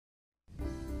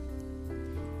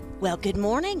Well, good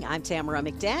morning. I'm Tamara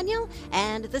McDaniel,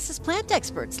 and this is Plant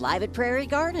Experts live at Prairie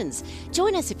Gardens.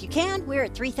 Join us if you can. We're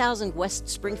at 3000 West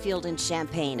Springfield in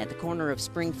Champaign at the corner of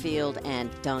Springfield and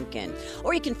Duncan.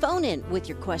 Or you can phone in with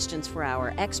your questions for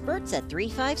our experts at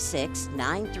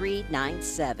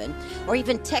 356-9397, or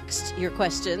even text your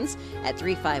questions at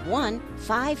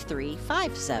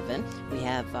 351-5357. We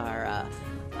have our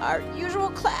usual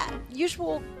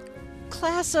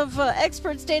class of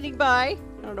experts standing by.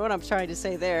 I don't know what I'm trying to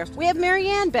say there. We have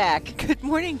Marianne back. Good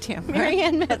morning, Tamara.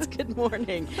 Marianne Metz, good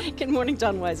morning. Good morning,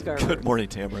 Don Weisgarber. Good morning,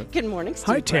 Tamara. Good morning, Steve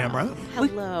Hi, Brown. Tamara.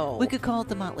 Hello. We could call it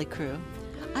the Motley Crew.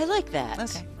 I like that.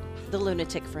 Okay. The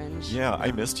Lunatic Fringe. Yeah,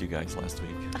 I missed you guys last week.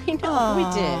 I know, we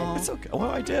did. It's okay. Well,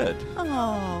 I did.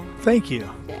 Oh. Thank you.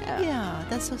 Yeah,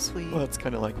 that's so sweet. Well, it's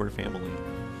kind of like we're family.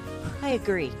 I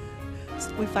agree.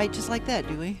 We fight just like that,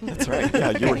 do we? That's right.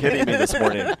 Yeah, you were hitting me this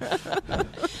morning.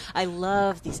 I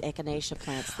love these echinacea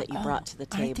plants that you brought to the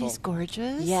table. Aren't these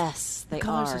gorgeous? Yes, they the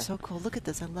colors are. are so cool. Look at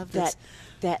this. I love this.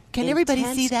 That Can everybody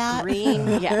intense see that?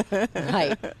 Green. Yeah,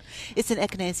 right. It's an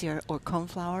echinacea or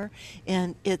coneflower,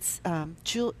 and it's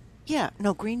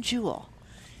green jewel.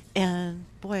 And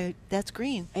boy, that's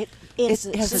green. It has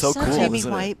a so cool, creamy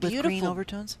isn't it? white with green Beautiful,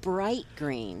 overtones bright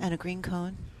green. and a green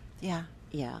cone. Yeah.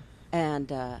 Yeah, and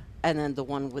then the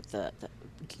one with a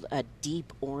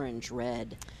deep orange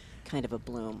red kind of a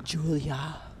bloom.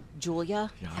 Julia.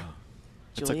 Julia? Yeah.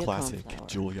 It's Julia a classic, Coneflower.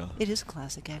 Julia. It is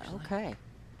classic, actually. Okay.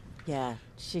 Yeah,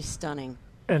 she's stunning.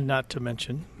 And not to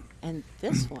mention, And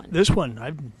this one. this one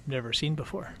I've never seen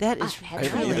before. That is I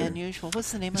haven't really either. unusual.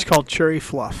 What's the name It's of called Cherry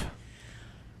Fluff.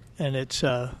 And it's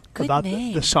Good about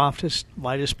name. the softest,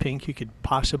 lightest pink you could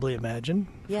possibly imagine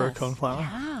for a Yes. coneflower.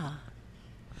 Yeah.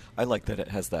 I like that it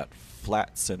has that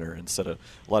flat center instead of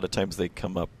a lot of times they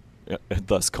come up,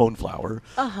 thus coneflower.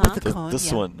 Uh-huh. With the cone,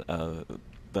 This yeah. one,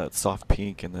 that soft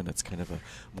pink, and then it's kind of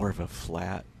more of a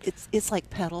flat. It's like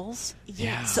petals.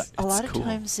 Yeah, So a it's lot of cool.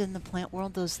 times in the plant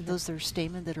world, those are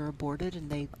stamen that are aborted and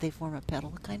they form a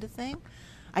petal kind of thing.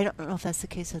 I don't know if that's the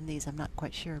case in these. I'm not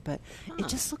quite sure, but it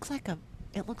just looks like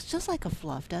it looks just like a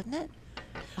fluff, doesn't it?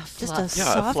 Just a fluff. Yeah,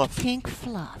 a soft fluff. pink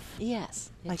fluff, Yes,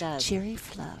 it like does. cherry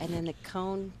fluff. And then the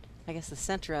cone, I guess the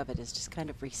center of it is just kind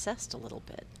of recessed a little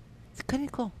bit. It's kind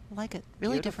of cool. I like it.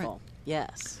 Really Beautiful.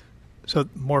 Yes. So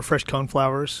more fresh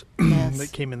coneflowers Yes.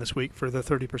 that came in this week for the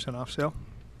 30% off sale.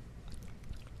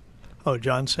 Oh,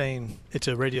 John's saying it's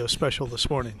a radio special this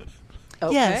morning.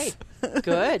 Okay. Yes.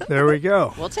 Good. There we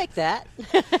go. We'll take that.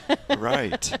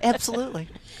 Right. different. Absolutely.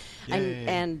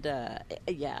 Yay.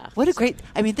 Yeah. What a great!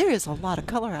 I mean, there is a lot of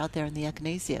color out there in the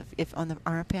echinacea. If on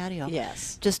our patio,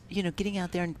 Yes. just getting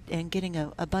out there and getting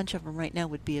a bunch of them right now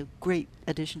would be a great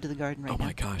addition to the garden right Oh now.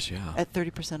 my gosh, yeah. At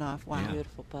 30% off. Wow. Yeah.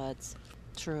 Beautiful buds.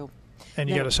 True. And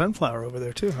you Now- got a sunflower over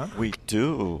there too, huh? We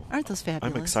do. Aren't those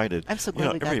fabulous? I'm excited. I'm so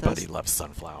glad we got everybody those. loves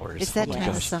sunflowers. It's that Oh my time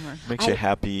of gosh. summer. Makes you I-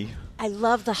 happy. I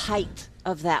love the height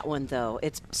of that one, though.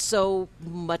 It's so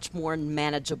much more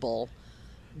manageable.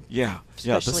 Yeah,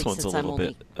 Especially this one's a since I'm little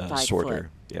only bit 5 shorter.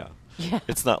 foot. Yeah. Yeah.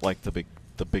 It's not like the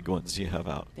big ones you have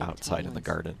Big, outside tall in the ones.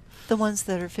 garden. The ones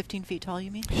that are 15 feet tall,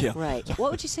 you mean? Yeah. Right. What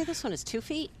would you say this one is? 2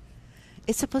 feet?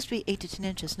 It's supposed to be 8 to 10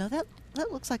 inches. No, that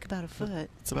looks like about a foot.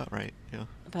 It's about right. Yeah.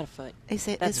 About a foot. They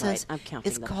say That's it right. says I'm counting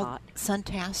it's the called pot.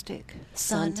 Suntastic.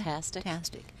 Suntastic?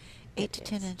 Suntastic. 8 to It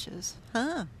 10 is. inches.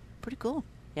 Huh. Pretty cool.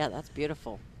 Yeah, that's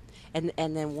beautiful. And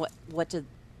then what do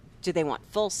they want?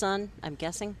 Full sun, I'm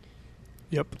guessing?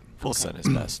 Yep. Full sun is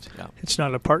best. Yeah. It's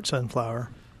not a part sunflower.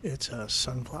 It's a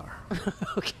sunflower.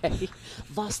 Okay.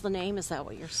 Lost the name, is that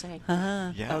what you're saying?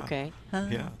 Uh-huh. Yeah. Okay.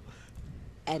 Yeah.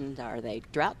 And are they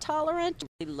drought tolerant?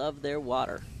 They love their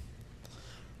water.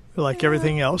 Like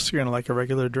everything else, you're going to like a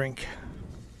regular drink.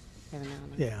 Every now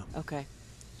and then. Yeah. Okay.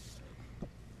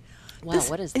 Wow, This-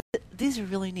 what is These are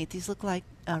really neat. These look like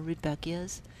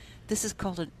rudbeckias. This is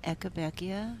called an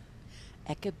echinacea.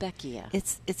 Echinacea?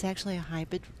 It's actually a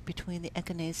hybrid between the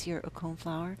echinacea or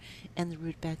coneflower and the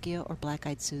rudbeckia or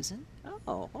black-eyed Susan.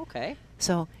 Oh, okay.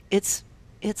 So it's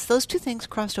those two things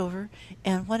crossed over,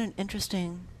 and what an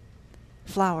interesting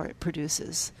flower it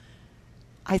produces.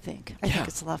 I think Yeah.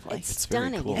 it's lovely. It's very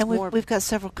stunning. cool. It's And more we've got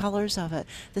several colors of it.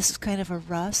 This is kind of a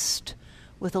rust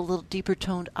with a little deeper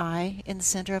toned eye in the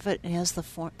center of it. It has the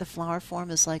flower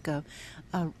form is like a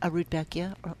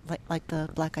rudbeckia, or like the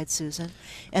black-eyed Susan,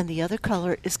 and the other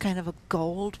color is kind of a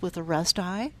gold with a rust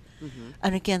eye, Mhm.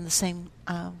 and again the same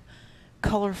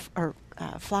color or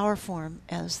flower form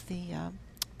as the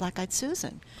black-eyed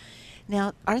Susan.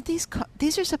 Now, aren't these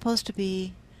are supposed to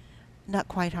be not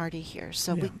quite hardy here,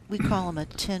 so Yeah. we call them a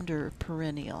tender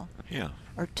perennial Yeah.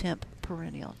 or temp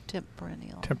perennial.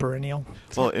 Temperennial.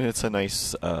 Well, and it's a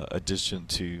nice addition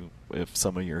to if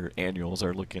some of your annuals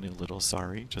are looking a little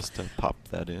sorry, just to pop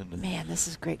that in. Man, this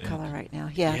is great color right now.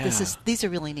 Yeah, Yeah. these are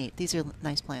really neat. These are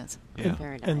nice plants. Yeah.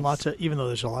 Very nice. And lots of, even though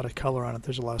there's a lot of color on it,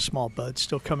 there's a lot of small buds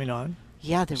still coming on.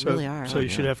 Yeah, they So- really are. So you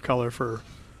should yeah. have color for,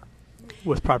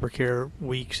 with proper care,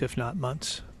 weeks if not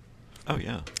months. Oh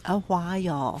yeah, A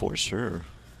while. for sure.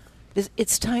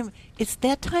 It's time. It's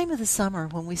that time of the summer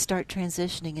when we start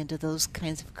transitioning into those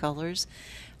kinds of colors.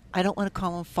 I don't want to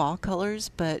call them fall colors,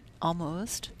 but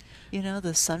almost. You know,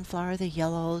 the sunflower, the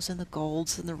yellows, and the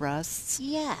golds, and the rusts.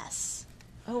 Yes.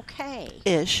 Okay.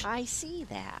 Ish. I see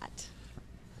that.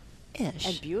 Ish.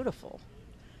 And beautiful.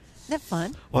 Isn't that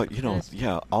fun? Well, Yes.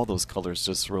 yeah, all those colors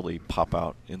just really pop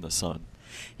out in the sun.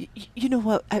 You know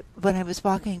what? When I was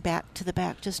walking back to the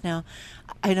back just now,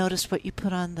 I noticed what you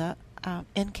put on the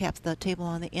end cap, the table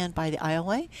on the end by the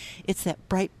aisleway. It's that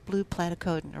bright blue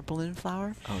platycodon or balloon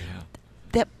flower. Oh yeah.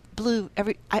 That blue.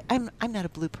 I'm not a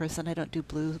blue person. I don't do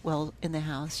blue well in the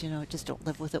house. You know, I just don't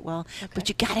live with it well. But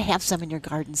you got to have some in your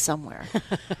garden somewhere.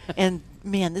 And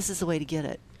man, this is the way to get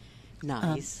it.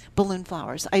 Nice. Balloon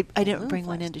flowers. I didn't Balloon bring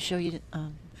one flowers. in to show you.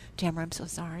 Tamara, I'm so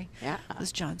sorry. Yeah. It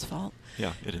was John's fault.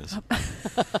 Yeah, it is.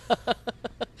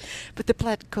 But the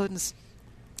platycodons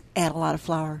add a lot of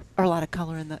flower or a lot of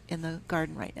color in the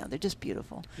garden right now. They're just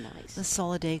beautiful. Nice. The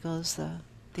solidagos,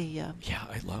 the Yeah,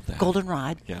 I love that.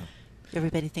 goldenrod. Yeah.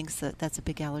 Everybody thinks that that's a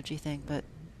big allergy thing, but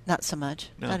not so much.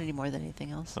 No. Not any more than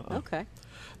anything else. Okay.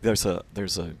 There's a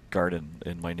garden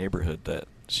in my neighborhood that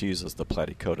she uses the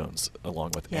platycodons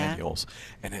along with Yeah. annuals,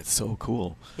 and it's so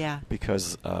cool. Yeah.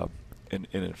 Because and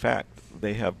in fact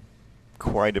they have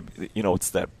quite a, it's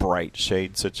that bright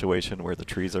shade situation where the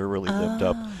trees are really lit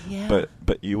up. Oh, yeah.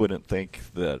 But you wouldn't think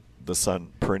that the sun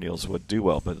perennials would do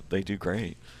well, but they do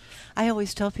great. I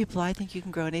always tell people I think you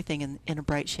can grow anything in a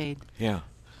bright shade. Yeah.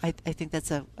 I think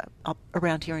that's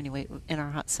around here anyway. In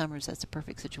our hot summers, that's a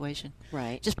perfect situation.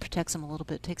 Right. Just protects them a little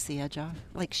bit, takes the edge off,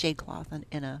 like shade cloth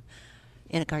in a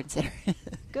garden center.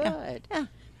 Good. Yeah.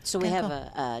 So we Kinda have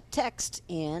cool. a text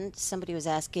in. Somebody was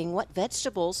asking what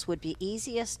vegetables would be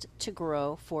easiest to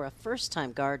grow for a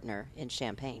first-time gardener in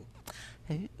Champaign.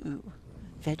 Ooh,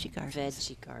 veggie gardens.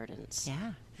 Veggie gardens.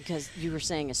 Yeah. Because you were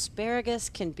saying asparagus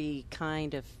can be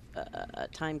kind of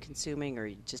time-consuming, or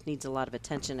it just needs a lot of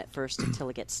attention at first until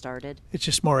it gets started. It's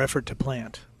just more effort to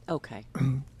plant Okay.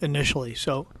 initially.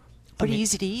 So, Pretty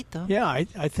easy to eat, though. Yeah, I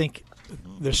think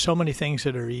there's so many things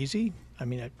that are easy. I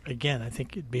mean, again, I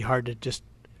think it'd be hard to just,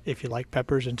 if you like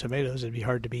peppers and tomatoes, it'd be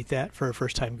hard to beat that for a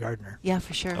first-time gardener. Yeah,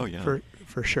 for sure. Oh yeah.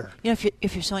 For sure. You know,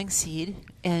 if you're sowing seed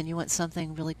and you want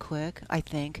something really quick, I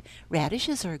think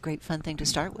radishes are a great fun thing to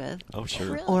start with. Oh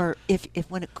sure. Really? Or if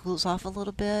when it cools off a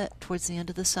little bit towards the end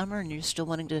of the summer and you're still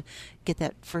wanting to get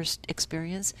that first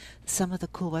experience, some of the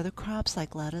cool weather crops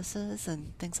like lettuces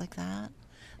and things like that,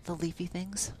 the leafy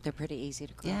things. They're pretty easy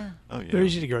to grow. Yeah. Oh yeah. They're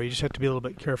easy to grow. You just have to be a little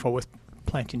bit careful with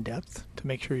planting depth to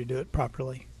make sure you do it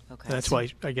properly. Okay. And that's why,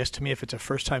 I guess, to me, if it's a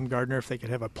first-time gardener, if they could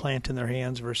have a plant in their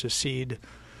hands versus seed,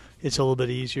 it's a little bit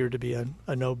easier to be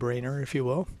a no-brainer, if you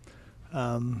will.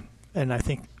 And I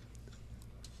think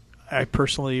I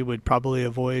personally would probably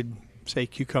avoid, say,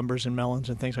 cucumbers and melons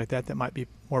and things like that might be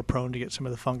more prone to get some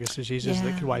of the fungus diseases that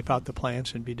Yeah. could wipe out the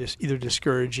plants and be either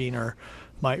discouraging or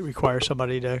might require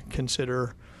somebody to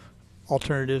consider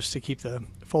alternatives to keep the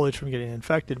foliage from getting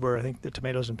infected, where I think the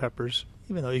tomatoes and peppers,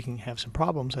 even though you can have some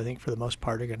problems, I think for the most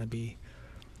part are going to be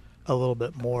a little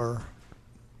bit more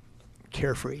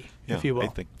carefree, Yeah, if you will. I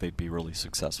think they'd be really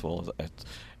successful.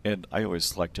 And I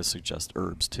always like to suggest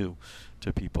herbs too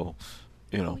to people.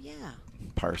 Oh, yeah.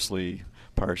 Parsley,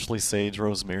 sage,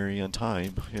 rosemary, and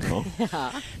thyme.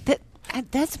 Yeah.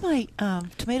 That's my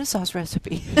tomato sauce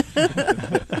recipe.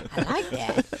 I like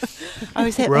that. I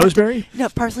always have Rosemary? No,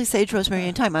 parsley, sage, rosemary,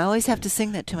 and thyme. I always have to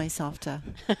sing that to myself to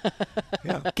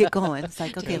get going. It's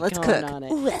like, okay, Get let's going cook. on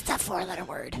it. Ooh, that's a 4-letter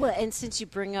word. Well, and since you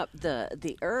bring up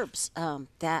the herbs,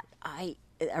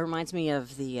 it reminds me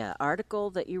of the article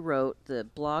that you wrote, the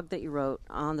blog that you wrote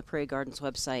on the Prairie Gardens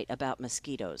website about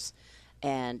mosquitoes,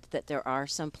 and that there are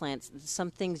some plants, some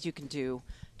things you can do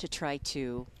to try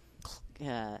to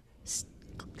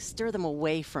stir them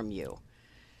away from you.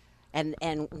 And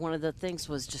one of the things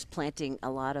was just planting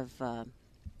a lot of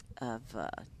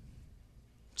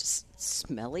just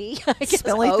smelly, I guess,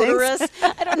 Smelly things? odorous.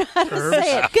 I don't know how to Herbs?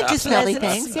 say it. Good to smelly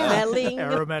Pleasant things, yeah. Smelling,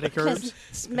 Aromatic herbs?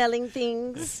 smelling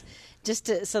things,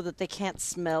 just so that they can't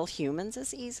smell humans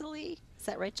as easily. Is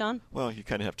that right, John? Well, you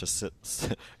kind of have to sit.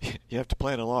 You have to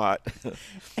plant a lot.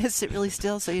 And sit really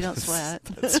still so you don't sweat.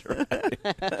 That's right.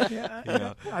 Yeah,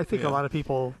 Yeah. I think a lot of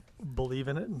people believe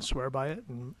in it and swear by it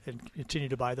and continue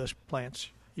to buy those plants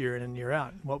year in and year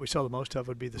out. What we sell the most of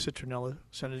would be the citronella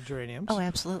scented geraniums. Oh,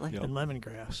 absolutely. Yep. And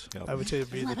lemongrass. Yep. I would say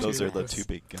it'd be the two. Those are the two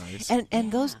big guys.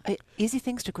 And those easy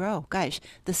things to grow. Gosh,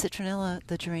 the citronella,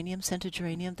 the geranium, scented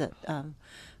geranium that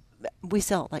we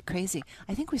sell like crazy.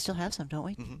 I think we still have some, don't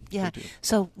we? Mhm, Yeah. we do.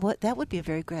 So that would be a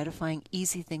very gratifying,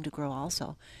 easy thing to grow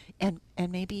also, and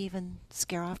maybe even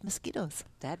scare off mosquitoes.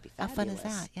 That'd be How fabulous.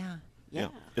 fun is that? Yeah. Yeah.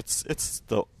 It's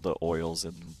the oils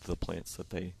and the plants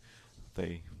that they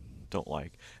don't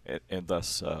like, and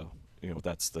thus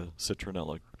that's the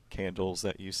citronella candles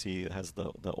that you see. It has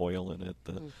the oil in it,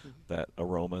 that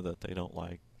aroma that they don't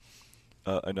like.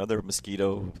 Another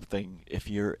mosquito thing, if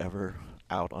you're ever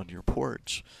out on your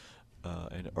porch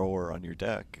or on your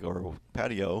deck or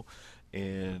patio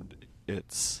and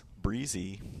it's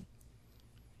breezy,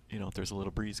 if there's a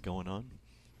little breeze going on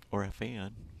or a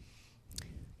fan,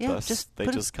 Yeah. thus they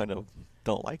just kind of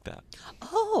don't like that.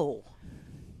 Oh,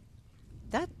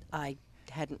 that I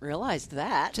hadn't realized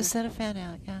that. Just set a fan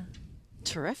out. Yeah.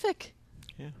 Terrific.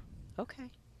 Yeah. Okay,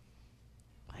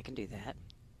 I can do that.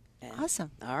 And-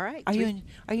 Awesome. All right. Are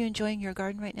you enjoying your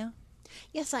garden right now?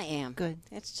 Yes, I am. Good.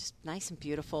 It's just nice and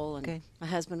beautiful, and Good. my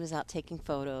husband was out taking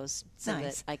photos so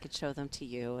Nice. that I could show them to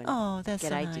you and Oh, that's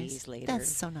get so IDs nice. later. That's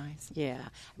so nice. Yeah,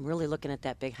 I'm really looking at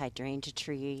that big hydrangea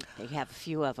tree. They have a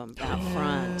few of them out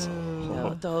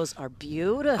front. Those are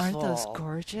beautiful. Aren't those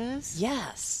gorgeous?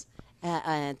 Yes.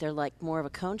 They're like more of a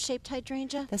cone-shaped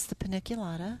hydrangea. That's the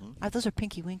paniculata. Those are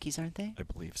pinky winkies, aren't they? I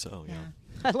believe so. Yeah.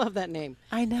 I love that name.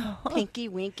 I know. Pinky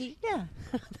Winky. Yeah.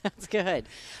 That's good.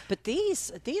 But these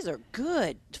are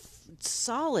good,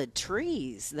 solid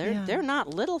trees. They're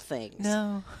not little things.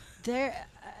 No. They're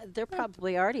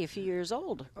probably already a few years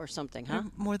old or something, huh?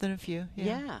 More than a few.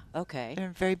 Yeah. Okay.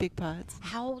 They're very big pots.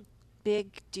 How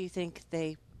big do you think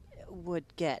they would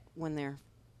get when they're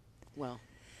The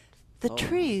full?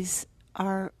 trees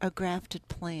are a grafted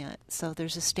plant, so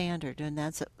there's a standard, and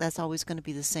that's always going to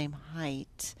be the same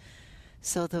height.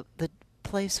 So the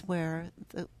place where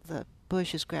the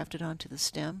bush is grafted onto the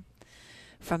stem,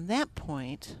 from that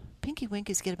point, pinky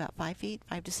winkies get about 5 feet,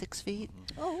 5 to 6 feet.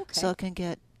 Oh, okay. So it can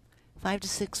get 5 to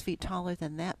 6 feet taller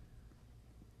than that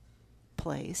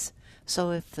place.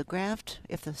 So if the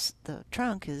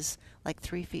trunk is like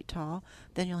 3 feet tall,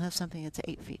 then you'll have something that's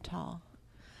 8 feet tall.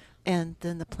 And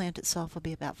then the plant itself will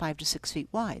be about 5 to 6 feet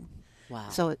wide. Wow.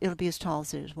 So it'll be as tall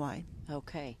as it is wide.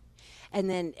 Okay. And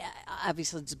then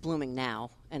obviously it's blooming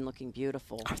now and looking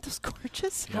beautiful. Aren't those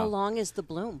gorgeous? How long is the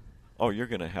bloom? Oh, you're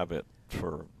going to have it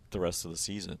for the rest of the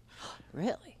season.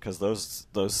 Really? Because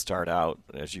those start out,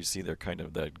 as you see, they're kind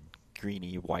of that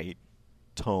greeny white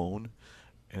tone,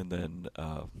 and then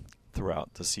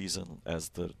throughout the season, as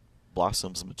the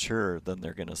blossoms mature, then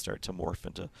they're going to start to morph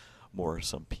into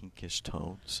some pinkish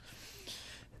tones.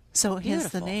 So hence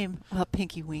the Beautiful. name,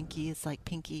 Pinky Winky. It's like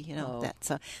pinky, Oh. That.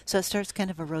 So it starts kind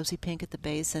of a rosy pink at the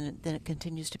base, and then it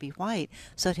continues to be white.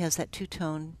 So it has that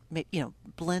two-tone,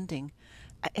 blending.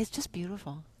 It's just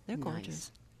beautiful. They're Nice.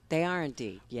 gorgeous. They are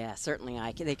indeed. Yeah, certainly.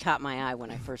 They caught my eye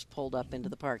when I first pulled up into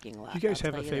the parking lot. Do you guys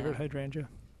I'll have a tell favorite that. hydrangea?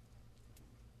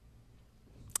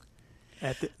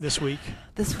 This week?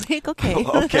 This week, okay.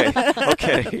 Okay.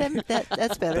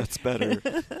 That's better. That's better.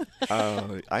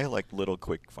 I like Little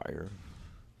Quickfire.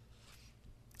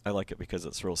 I like it because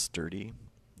it's real sturdy.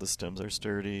 The stems are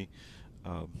sturdy.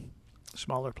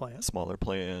 Smaller plants. Smaller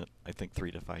plant. I think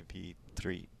 3 to 5 feet.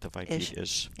 3 to 5 Ish. feet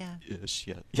ish. Yeah. Ish.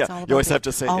 Yeah. It's all Yeah. about You always the- have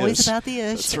to say always ish. about the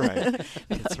ish. That's right.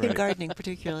 That's In right. gardening,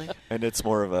 particularly. And it's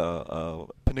more of a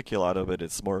paniculata, but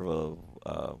it's more of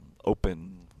a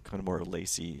open, kind of more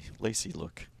lacy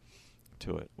look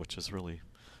to it, which is really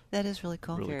That is really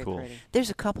cool. really Very cool. pretty. There's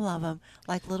a couple of them,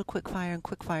 like Little Quickfire and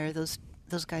Quickfire.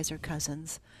 Those guys are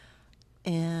cousins.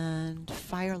 And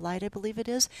Firelight, I believe it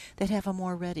is, that have a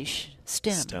more reddish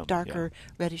stem, darker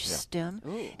reddish Yeah. stem.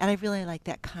 Ooh. And I really like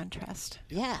that contrast.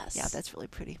 Yes. Yeah, that's really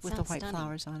pretty with the Sounds white stunning.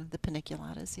 flowers on them, the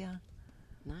paniculatas, yeah.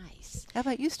 Nice. How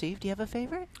about you, Steve? Do you have a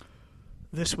favorite?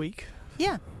 This week,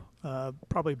 Yeah.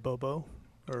 probably Bobo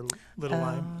or Little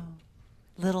Lime.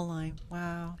 Little Lime,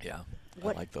 wow. Yeah.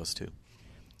 What- I like those too.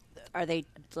 Are they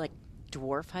like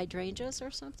dwarf hydrangeas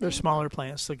or something? They're smaller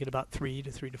plants. They get about 3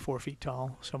 to 4 feet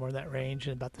tall, somewhere in that range,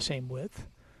 and about the same width.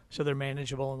 So they're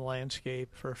manageable in the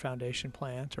landscape for a foundation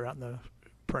plant or out in the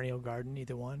perennial garden,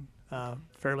 either one.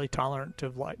 Fairly tolerant to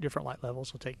different light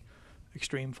levels. They'll take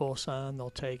extreme full sun. They'll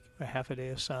take a half a day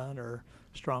of sun or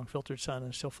strong filtered sun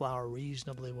and still flower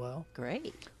reasonably well.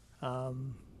 Great.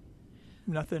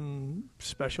 Nothing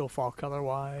special fall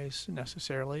color-wise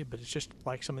necessarily, but it's just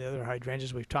like some of the other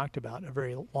hydrangeas we've talked about, a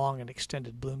very long and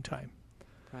extended bloom time.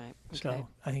 Right. Okay. So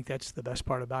I think that's the best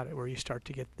part about it, where you start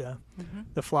to get the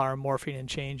Mm-hmm. flower morphing and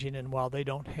changing. And while they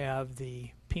don't have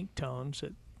the pink tones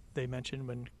that they mentioned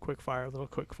when Little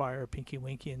Quickfire, Pinky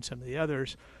Winky, and some of the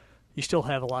others, you still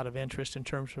have a lot of interest in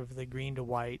terms of the green to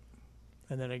white,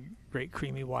 and then a great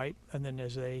creamy white. And then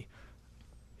as they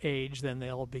age, then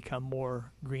they'll become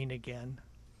more green again,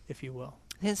 if you will.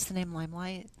 Hence the name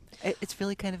Limelight. It's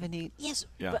really kind of a neat. Yes,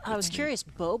 Yeah. but I was curious.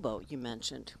 Bobo, you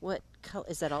mentioned. What color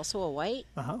is that? Also a white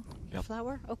Yep.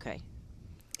 flower? Okay.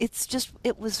 It's just.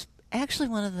 It was actually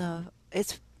one of the.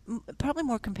 It's probably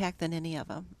more compact than any of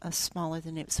them. Smaller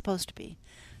than it's supposed to be.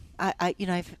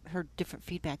 I've heard different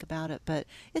feedback about it, but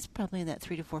it's probably in that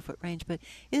 3 to 4 foot range. But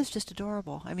it is just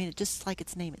adorable. I mean, it just like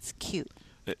its name. It's cute.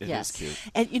 It Yes. is cute.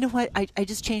 And you know what? I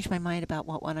just changed my mind about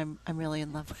what one I'm really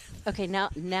in love with. Okay. Now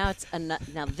it's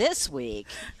now this week,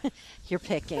 you're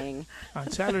picking. On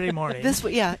Saturday morning. This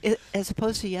as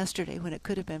opposed to yesterday when it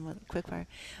could have been with Quickfire.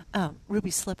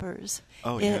 Ruby Slippers.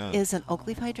 Oh, It yeah. is an oak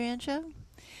leaf hydrangea,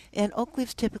 and oak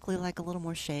leaves typically like a little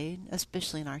more shade,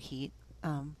 especially in our heat.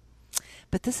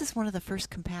 But this is one of the first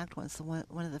compact ones,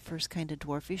 one of the first kind of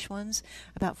dwarfish ones,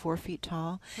 about 4 feet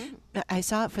tall. I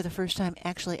saw it for the first time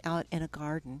actually out in a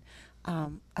garden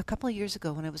a couple of years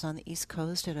ago when I was on the East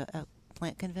Coast at a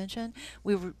plant convention.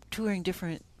 We were touring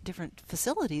different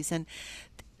facilities, and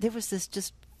there was this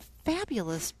just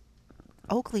fabulous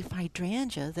oak leaf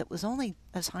hydrangea that was only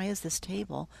as high as this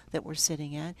table that we're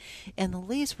sitting at, and the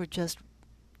leaves were just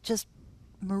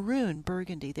maroon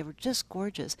burgundy. They were just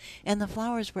gorgeous, and the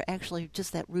flowers were actually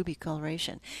just that ruby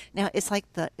coloration. Now it's like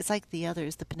the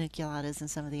others, the paniculatas and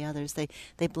some of the others. They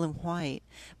bloom white,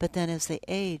 but then as they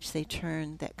age, they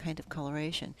turn that kind of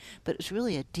coloration. But it was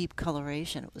really a deep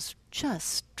coloration. It was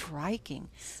just striking.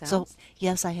 So Sounds-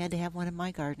 yes, I had to have one in my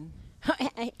garden.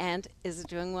 And is it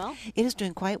doing well? It is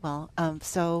doing quite well.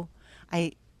 So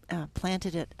I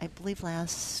planted it, I believe,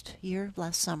 last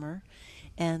summer,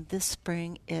 and this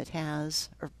spring it has,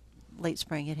 or late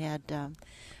spring, it had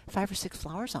 5 or 6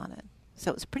 flowers on it.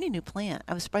 So it's a pretty new plant.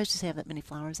 I was surprised to have that many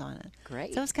flowers on it.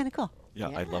 Great. So it's kind of cool. Yeah,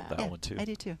 I love that Yeah, one too. I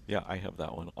do too. Yeah, I have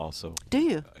that one also. Do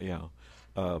you? Yeah.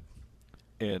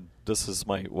 And this is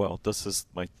my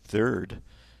third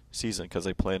season because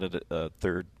I planted it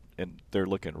third, and they're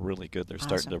looking really good. They're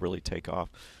starting to Awesome. really take off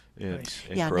and, Nice.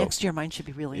 and Yeah, grow. next year mine should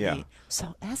be really Yeah. neat.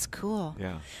 So that's cool.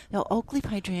 Yeah. Now, oak leaf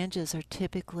hydrangeas are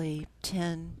typically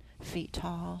 10 feet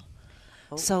tall.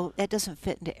 Oh. So that doesn't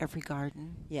fit into every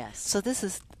garden. Yes. So this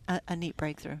is a neat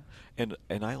breakthrough. And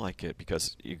I like it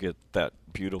because you get that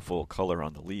beautiful color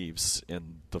on the leaves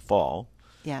in the fall.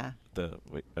 Yeah. You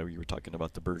were talking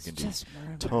about the burgundy just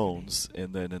maroon tones,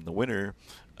 and then in the winter,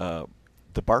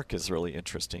 the bark is really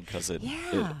interesting because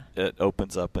Yeah. it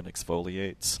opens up and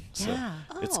exfoliates. So Yeah.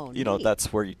 it's Oh, you know neat.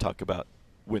 that's where you talk about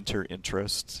winter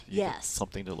interest. You get Yes.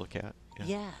 something to look at. Yeah.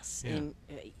 Yes. Yeah.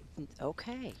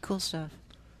 Okay. Cool stuff.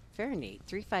 Very neat.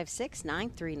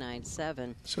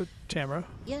 356-9397. So, Tamara,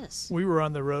 Yes. we were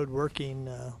on the road working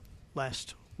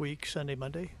last week, Sunday,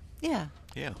 Monday, Yeah.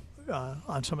 Yeah.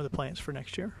 on some of the plants for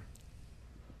next year.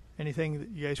 Anything that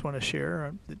you guys want to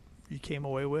share that you came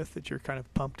away with that you're kind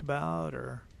of pumped about,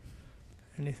 or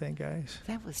anything, guys?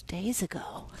 That was days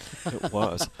ago. It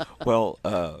was. Well,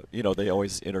 they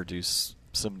always introduce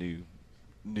some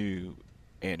new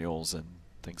annuals and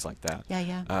things like that.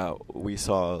 Yeah. We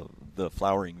saw the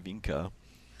flowering vinca,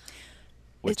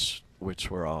 which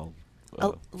we're all A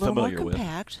little more familiar with.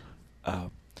 compact.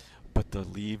 But the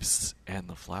leaves and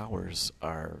the flowers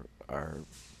are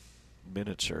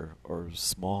miniature or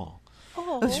small.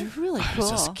 It was really It's cool.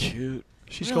 just cute.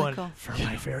 She's Really going, cool. for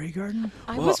my fairy garden?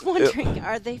 I Well, was wondering,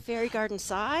 are they fairy garden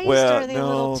sized, or Well, are they a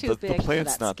little no, too the big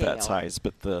plant's for that not that scale? size,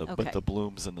 but the Okay.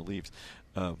 blooms and the leaves.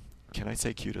 Can I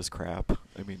say cute as crap?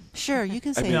 I mean, Sure, you can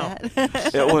I say mean,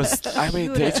 that. it was. I mean,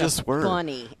 Cute they as a just were.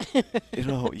 bunny.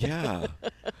 Yeah,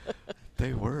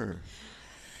 they were.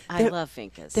 I There- love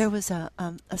Fincas. There was a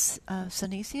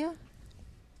Senecia.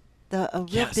 A real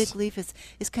Yes. big leaf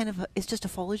is kind of it's just a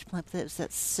foliage plant that's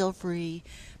that silvery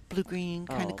blue green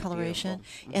kind Oh, of coloration,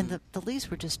 beautiful. and Mhm. the leaves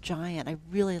were just giant. I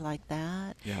really liked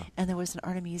that. Yeah. And there was an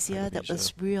Artemisia that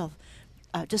was real,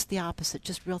 just the opposite,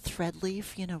 just real thread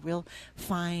leaf, real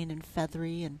fine and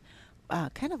feathery and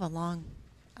kind of a long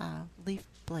leaf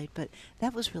blade. But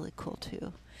that was really cool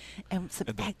too. And some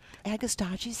And the-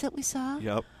 agastaches that we saw.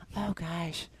 Yep. Oh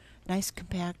gosh, nice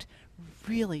compact,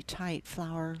 really tight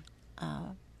flower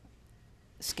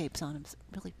scapes on them.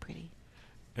 Really pretty.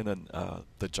 And then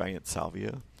the giant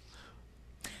salvia.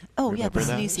 Oh yeah, the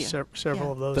Remember that? Senecia. Several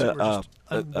Yeah. of those The, that were just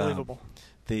the, unbelievable.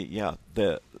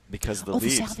 Because the Oh,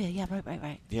 leaves. the salvia. Yeah,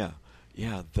 right. Yeah,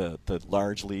 Yeah, the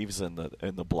large leaves and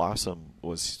the blossom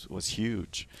was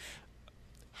huge.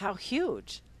 How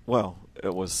huge? Well,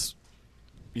 it was,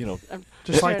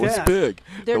 Just like it was that. big.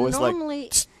 They're it was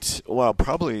normally- well,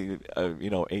 probably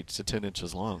 8 to 10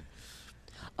 inches long.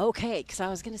 Okay, because I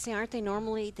was going to say, aren't they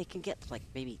normally, they can get like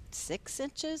maybe 6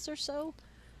 inches or so?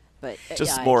 But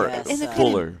Just yeah, I more guess, And they're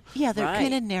fuller. Yeah, they're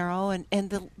kind Right. of narrow, and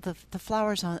the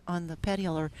flowers on the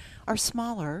petiole are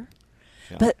smaller.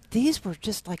 Yeah. But these were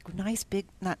just like nice, big,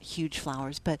 not huge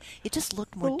flowers, but it just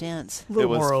looked more Well, dense. A little It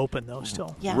was- more open, though,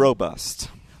 still. Yeah. Robust.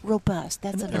 Robust.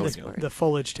 That's a There we nice go. word. The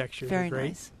foliage textures Very are great.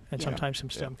 nice. And Yeah. sometimes some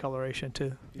Yeah. stem coloration,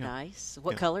 too. Yeah. Nice.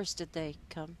 What Yeah. colors did they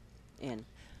come in?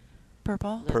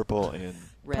 Purple. Purple and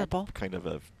Red? Purple. kind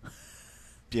of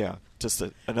just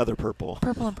another purple.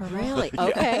 Purple and purple. Really? Yeah.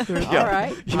 Okay. Yeah. All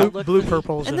right. Yeah. I'll look Blue for the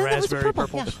purples and then there was a raspberry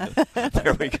purple, purples. yeah.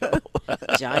 There we go.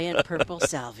 Giant purple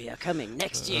salvia coming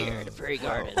next year to Prairie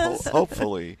Gardens.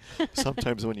 Hopefully,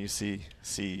 sometimes when you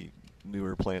see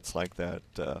newer plants like that,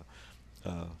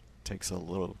 takes a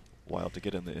little while to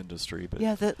get in the industry. But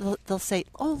Yeah, they'll say,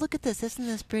 "Oh, look at this! Isn't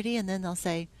this pretty?" And then they'll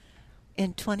say,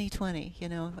 "In 2020, 2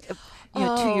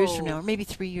 years from now, or maybe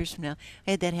 3 years from now."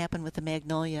 I had that happen with the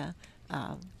magnolia.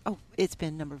 It's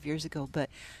been a number of years ago, but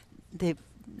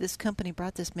this company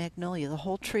brought this magnolia, the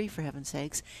whole tree, for heaven's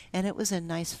sakes, and it was a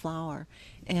nice flower.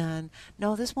 And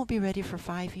no, this won't be ready for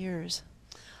 5 years.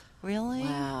 Really?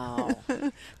 Wow.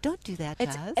 Don't do that,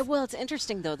 It's, Taz. well, it's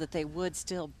interesting, though, that they would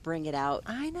still bring it out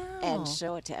I know. and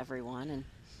show it to everyone and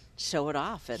show it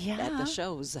off at Yeah. the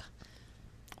shows.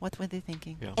 What were they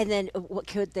thinking? Yeah. And then what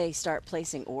could they start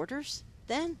placing orders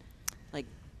then? Like,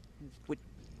 would,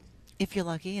 If you're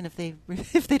lucky, and if they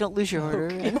don't lose your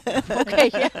order. okay,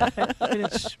 yeah. And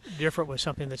it's different with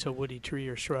something that's a woody tree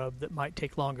or shrub that might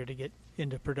take longer to get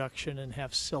into production and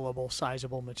have sellable,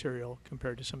 sizable material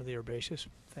compared to some of the herbaceous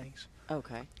things.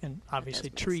 Okay. And obviously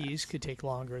make trees sense. could take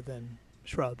longer than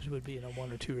shrubs would be in a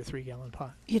 1 or 2 or 3 gallon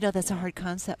pot. That's a hard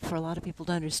concept for a lot of people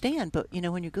to understand. But,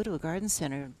 when you go to a garden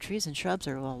center, trees and shrubs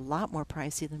are a lot more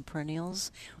pricey than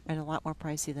perennials and a lot more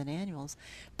pricey than annuals.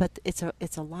 But it's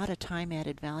a lot of time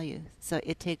added value. So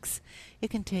it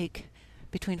can take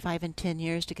between 5 and 10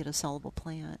 years to get a sellable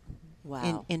plant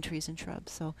Wow. in trees and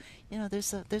shrubs. So,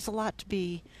 there's a lot to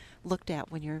be looked at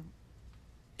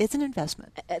it's an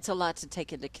investment. It's a lot to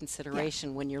take into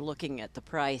consideration when you're looking at the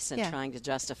price and Yeah. trying to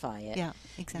justify it. Yeah,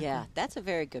 exactly. Yeah, that's a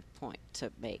very good point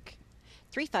to make.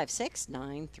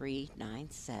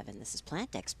 356-9397. This is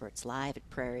Plant Experts live at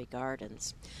Prairie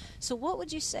Gardens. So what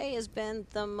would you say has been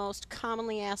the most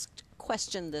commonly asked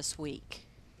question this week?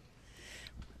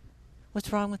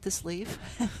 What's wrong with this leaf?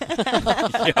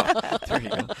 Yeah, there you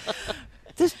go.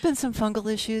 There's been some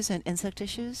fungal issues and insect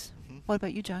issues. Mhm. What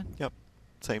about you, John? Yep.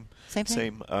 Same. Same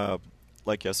thing?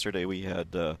 Like yesterday, we had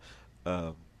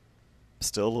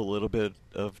still a little bit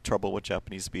of trouble with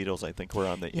Japanese beetles. I think we're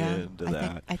on the end of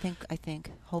that. I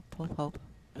think. Hope. And Okay,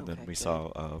 then we good.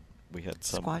 saw we had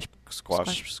some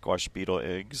Squash. squash beetle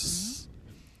eggs.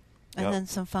 And Yep. then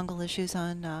some fungal issues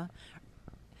on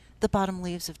the bottom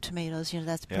leaves of tomatoes.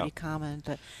 That's pretty Yep. common.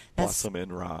 But that's Blossom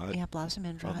end rot. Yeah, blossom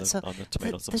end rot. on the, So on the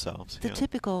tomatoes themselves. The yeah.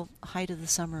 typical height of the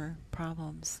summer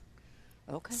problems.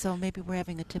 Okay. So maybe we're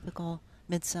having a typical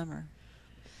midsummer,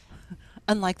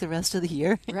 unlike the rest of the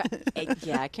year. Yeah,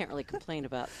 I can't really complain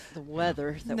about the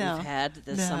weather that No. we've had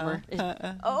this No. summer.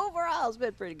 Overall, it's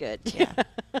been pretty good. Yeah.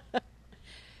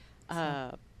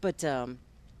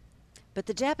 But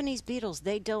the Japanese beetles,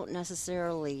 they don't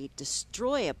necessarily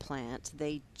destroy a plant.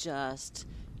 They just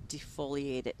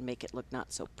defoliate it and make it look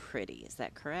not so pretty. Is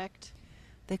that correct?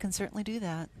 They can certainly do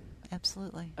that.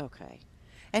 Absolutely. Okay.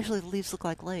 Actually, the leaves look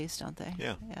like lace, don't they?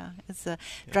 Yeah. Yeah. It's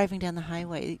driving down the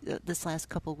highway this last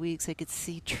couple of weeks. I could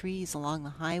see trees along the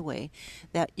highway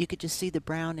that you could just see the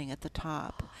browning at the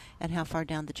top, and how far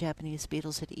down the Japanese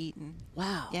beetles had eaten.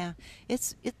 Wow. Yeah,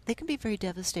 they can be very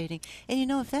devastating. And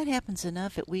if that happens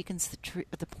enough, it weakens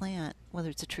the plant, whether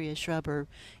it's a tree, a shrub, or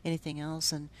anything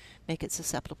else, and make it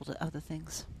susceptible to other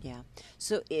things. Yeah.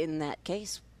 So in that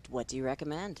case, what do you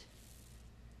recommend?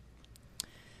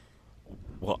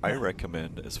 Well, I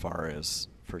recommend, as far as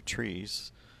for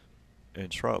trees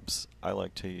and shrubs, I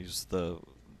like to use the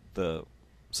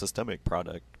systemic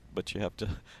product, but you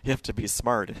have to be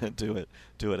smart and do it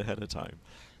ahead of time.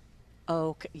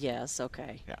 Okay. Yes.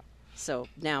 Okay. Yeah. So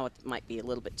now it might be a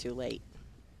little bit too late.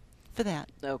 For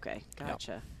that, Okay.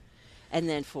 Gotcha. And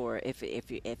then for if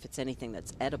it's anything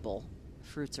that's edible,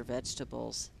 fruits or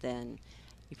vegetables, then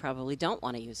you probably don't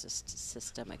want to use a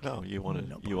systemic. No, you want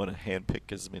to Nope. hand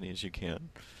pick as many as you can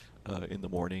in the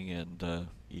morning and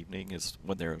evening is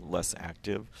when they're less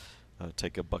active.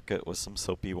 take a bucket with some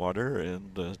soapy water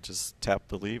and just tap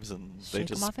the leaves, and they Shake 'em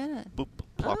just off in it. boop,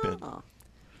 plop in. Oh,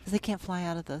 They can't fly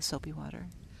out of the soapy water.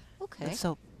 okay. The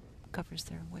soap covers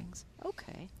their wings.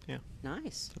 Okay. Yeah,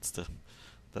 Nice. that's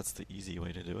the easy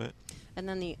way to do it. And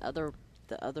then the other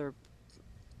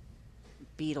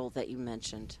beetle that you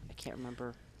mentioned, I can't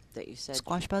remember that you said.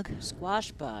 Squash bug.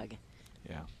 Squash bug.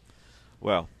 Yeah.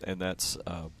 Well, and that's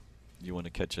you want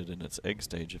to catch it in its egg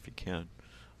stage if you can.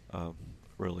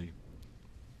 Really,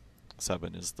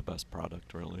 7 is the best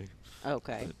product, really.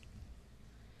 Okay.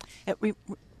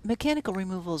 Mechanical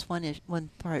removal is one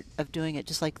part of doing it,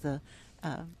 just like the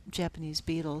Japanese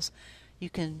beetles. You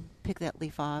can pick that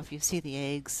leaf off. You see the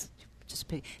eggs. Just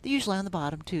pick. They're usually on the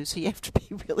bottom too, so you have to be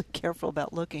really careful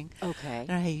about looking. Okay. I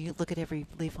know how you look at every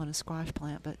leaf on a squash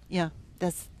plant, but yeah,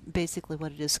 that's basically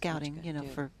what it is, scouting, you gotta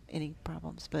do. for any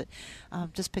problems. But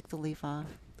just pick the leaf off,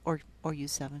 or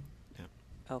use 7. Yeah.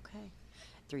 Okay.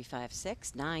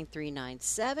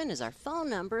 356-9397 is our phone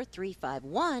number.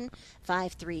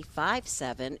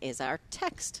 351-5357 is our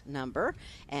text number.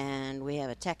 And we have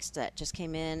a text that just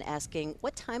came in asking,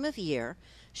 what time of year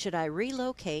should I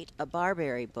relocate a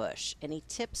barberry bush? Any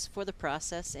tips for the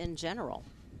process in general?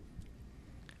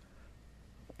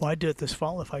 Well, I'd do it this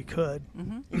fall if I could,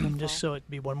 Mm-hmm. just so it'd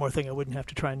be one more thing I wouldn't have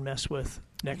to try and mess with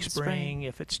next In the spring. spring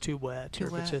if it's too wet Too or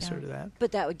if it's wet, this yeah. or that.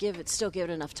 But that would still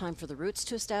give it enough time for the roots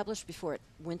to establish before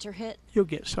winter hit? You'll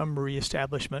get some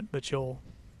reestablishment, but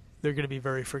they're going to be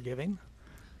very forgiving.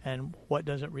 And what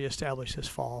doesn't reestablish this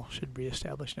fall should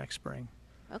reestablish next spring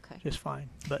Okay. just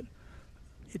fine. But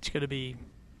it's going to be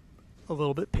a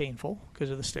little bit painful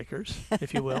because of the stickers,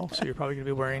 if you will. So you're probably going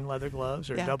to be wearing leather gloves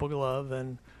or Yeah. double glove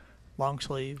and long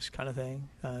sleeves kind of thing.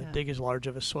 Yeah. Dig as large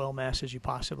of a soil mass as you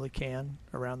possibly can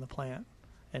around the plant.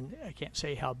 And I can't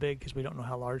say how big because we don't know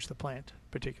how large the plant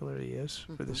particularly is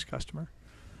for this customer.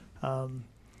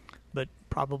 But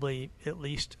probably at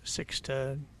least 6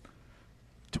 to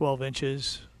 12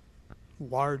 inches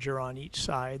larger on each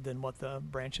side than what the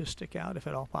branches stick out, if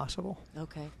at all possible.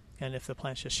 Okay. And if the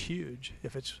plant's just huge,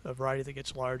 if it's a variety that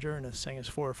gets larger and this thing is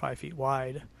 4 or 5 feet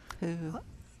wide, Ooh.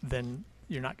 then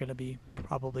you're not going to be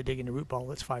probably digging a root ball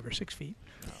that's 5 or 6 feet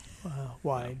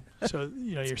wide. So,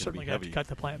 you're gonna certainly be going to have to heavy. cut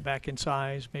the plant back in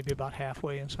size, maybe about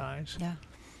halfway in size. Yeah.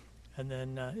 And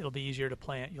then it'll be easier to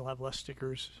plant. You'll have less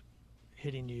stickers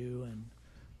hitting you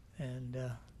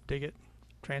and dig it,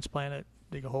 transplant it,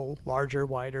 dig a hole larger,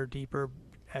 wider, deeper,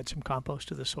 add some compost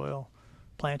to the soil,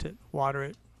 plant it, water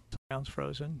it, ground's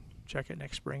frozen, check it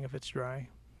next spring if it's dry.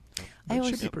 I It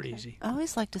always- should be pretty easy. I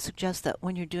always like to suggest that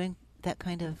when you're doing that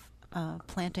kind of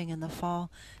planting in the fall,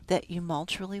 that you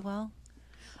mulch really well.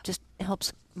 Just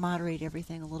helps moderate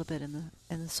everything a little bit in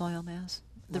the soil mass,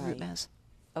 the root Right. mass.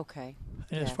 Okay.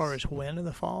 And as far Yes. as when in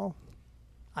the fall,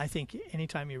 I think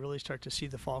anytime you really start to see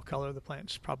the fall color of the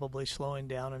plant's probably slowing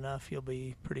down enough, you'll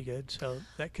be pretty good. So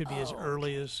that could be as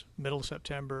early as middle of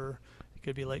September. It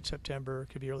could be late September. It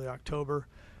could be early October.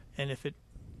 And if it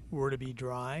were to be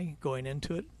dry going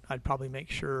into it, I'd probably make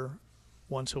sure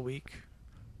once a week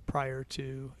prior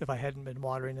to, if I hadn't been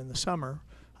watering in the summer,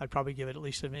 I'd probably give it at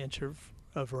least an inch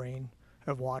of rain,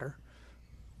 of water,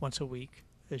 once a week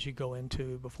as you go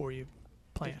into before you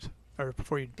plant or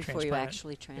before you Before transplant you it.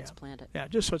 actually transplant it. Yeah,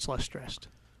 just so it's less stressed.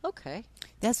 Okay.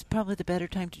 That's probably the better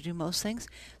time to do most things.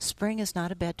 Spring is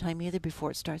not a bad time either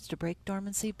before it starts to break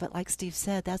dormancy, but like Steve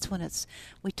said, that's when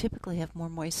we typically have more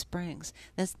moist springs.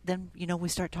 Then we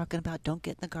start talking about don't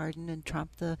get in the garden and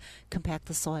compact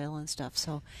the soil and stuff.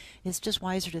 So it's just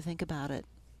wiser to think about it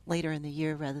later in the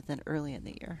year rather than early in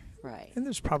the year. Right. And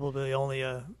there's probably only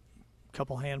a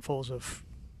couple handfuls of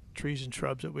trees and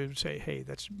shrubs that we would say, hey,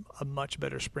 that's a much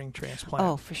better spring transplant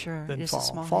Oh, for sure. than It is fall. a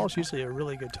small Fall's handful. usually a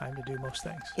really good time to do most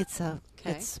things. It's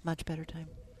Okay. much better time.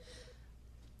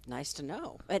 Nice to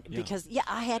know. Yeah. Because,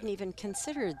 I hadn't even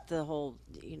considered the whole,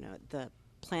 the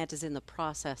plant is in the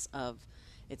process of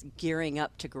it's gearing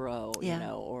up to grow,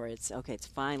 Yeah. or it's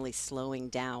finally slowing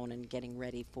down and getting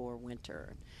ready for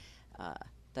winter.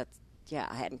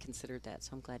 I hadn't considered that,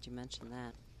 so I'm glad you mentioned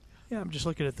that. Yeah, I'm just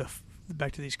looking at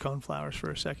back to these coneflowers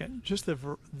for a second. Just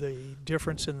the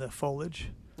difference in the foliage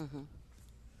Mm-hmm.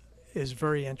 is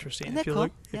very interesting. Isn't that If you cool?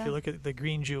 look Yeah. if you look at the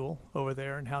green jewel over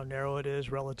there and how narrow it is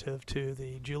relative to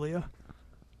the Julia,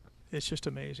 it's just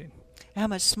amazing. How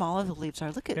much smaller the leaves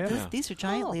are. Look at Yeah. this. These are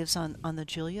giant Oh. leaves on the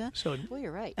Julia, So Well,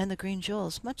 you're right. and the green jewel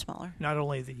is much smaller. not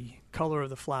only the color of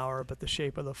the flower, but the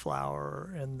shape of the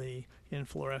flower and the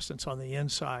inflorescence on the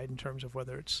inside in terms of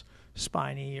whether it's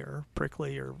spiny or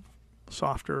prickly or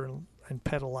softer and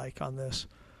petal-like on this.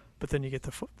 But then you get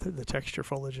the texture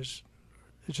foliage is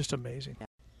just amazing.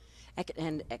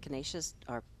 And echinaceas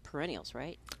are perennials,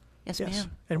 right? Yes, Yes.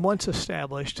 ma'am. And once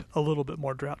established, a little bit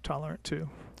more drought tolerant too,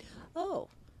 Oh,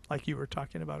 like you were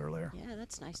talking about earlier. yeah,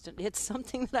 that's nice. It's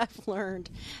something that I've learned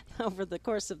over the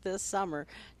course of this summer.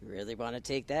 You really want to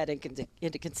take that into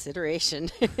consideration.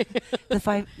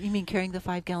 You mean carrying the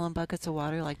 5-gallon buckets of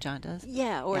water like John does?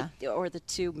 Yeah, or the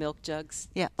 2 milk jugs.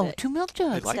 Yeah. Oh, that- 2 milk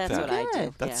jugs. like That's that. what I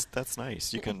do. That's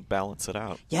nice. You can balance it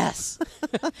out. Yes.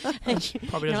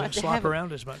 Probably You know, doesn't to slop have it-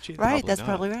 around as much either. Right, Probably that's not.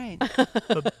 probably right.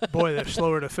 But boy, they're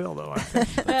slower to fill though, aren't they?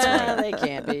 They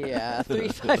can't be.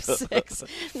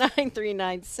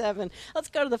 356-9397. Let's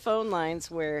go to the phone lines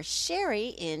where Sherry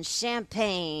in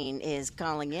Champaign is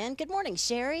calling in. Good morning,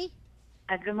 Sherry.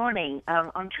 Good morning.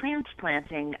 On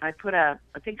transplanting, I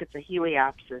think it's a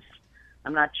Heliopsis.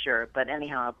 I'm not sure, but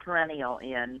anyhow, a perennial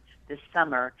in this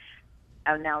summer.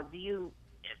 Now,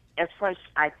 as far as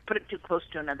I put it too close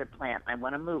to another plant, I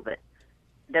want to move it.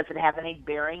 Does it have any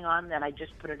bearing on that I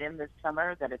just put it in this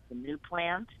summer, that it's a new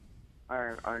plant,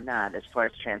 or not, as far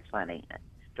as transplanting it?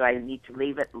 Do I need to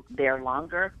leave it there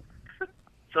longer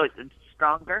so it's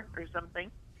stronger or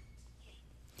something?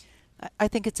 I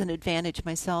think it's an advantage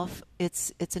myself.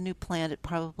 It's a new plant. It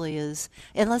probably is,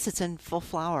 unless it's in full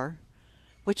flower,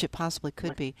 which it possibly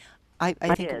could be. I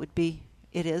think it would be.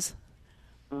 It is.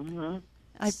 Mm-hmm.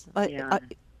 Yeah.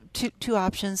 Two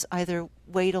options: either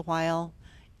wait a while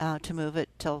to move it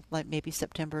till like maybe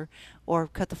September, or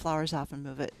cut the flowers off and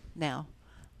move it now.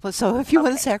 So if you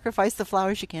want to sacrifice the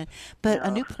flowers, you can. But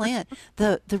a new plant,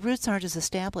 the roots aren't as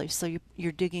established, so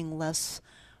you're digging less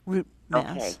root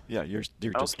mass. Okay. Yeah, you're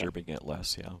disturbing it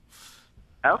less. Yeah.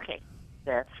 Okay.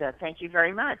 That's thank you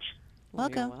very much.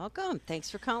 Welcome. You're welcome.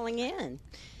 Thanks for calling in.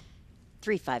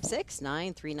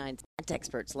 356-939.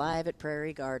 Experts live at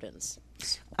Prairie Gardens.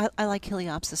 I like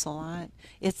Heliopsis a lot.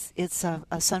 It's a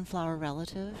sunflower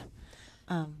relative,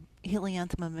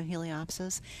 Helianthemum and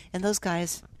Heliopsis, and those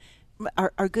guys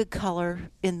are good color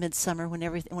in midsummer when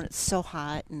it's so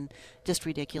hot and just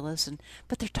ridiculous,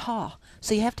 but they're tall,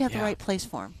 so you have to have the right place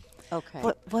for them. Okay.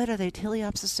 What are they?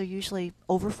 Heliopsis are usually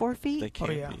over 4 feet. They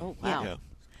can yeah. be. Oh, wow. Yeah.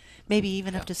 Maybe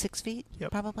even up to 6 feet,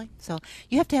 Yep. probably. So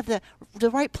you have to have the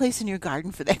right place in your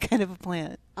garden for that kind of a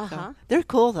plant. Uh-huh. So they're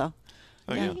cool, though.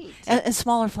 Oh, yeah. Neat. And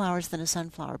smaller flowers than a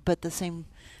sunflower, but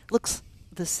looks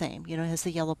the same. You know, it has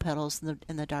the yellow petals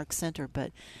and the dark center,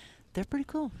 but they're pretty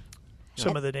cool.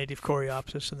 Some of the native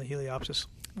Coreopsis and the Heliopsis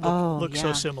look so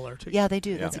yeah. similar to Yeah, they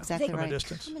do. Yeah. That's exactly They- from a right.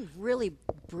 distance. Come in really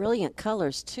brilliant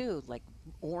colors too, like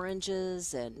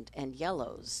oranges and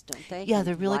yellows, don't they? Yeah, And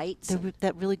they're really whites they're and-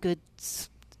 that really good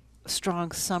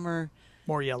strong summer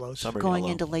More yellows. Summer going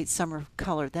yellow. into late summer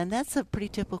color. Then that's a pretty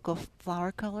typical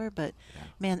flower color, but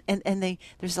man, and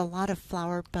there's a lot of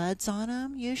flower buds on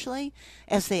them usually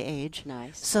as they age.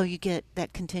 Nice. So you get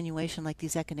that continuation, like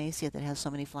these echinacea that has so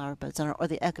many flower buds on it, or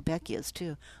the echinaceias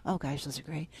too. Oh gosh, those are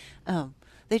great.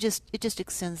 It just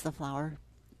extends the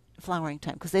flowering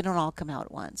time because they don't all come out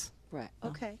at once. Right.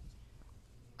 Okay.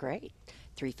 Great.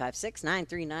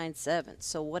 356-9397.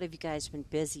 So what have you guys been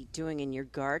busy doing in your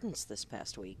gardens this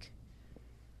past week?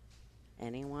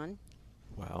 Anyone?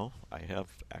 Well, I have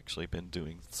actually been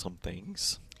doing some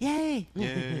things. Yay!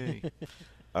 Yay!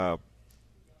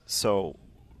 So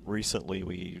recently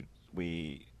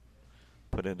we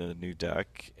put in a new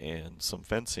deck and some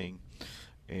fencing,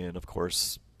 and of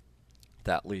course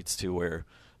that leads to where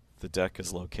the deck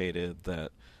is located,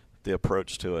 that the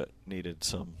approach to it needed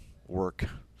some work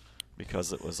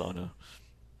because it was on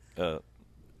a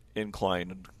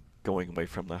incline going away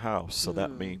from the house. So that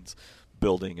means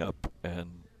building up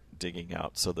and digging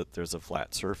out so that there's a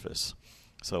flat surface.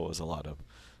 So it was a lot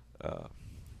of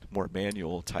more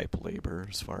manual type labor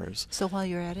as far as So while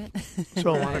you're at it,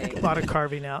 So Right. a lot of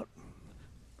carving out.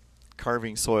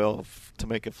 carving soil to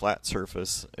make a flat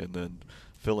surface and then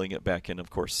filling it back in. Of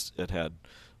course, it had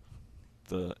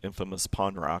the infamous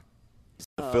pond rock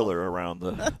filler around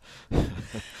the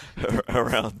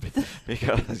around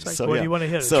because It's like, so what yeah. do you want to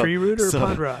hit, a So- tree root or so-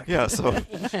 pond rock? Yeah, so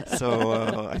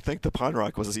I think the pond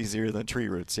rock was easier than tree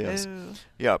roots. Yes, Ooh.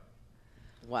 yeah.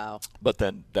 Wow. But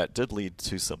then that did lead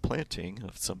to some planting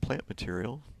of some plant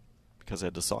material because I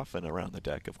had to soften around the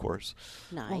deck, of course.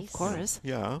 Nice. Well, of course.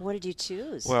 Yeah. What did you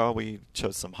choose? Well, we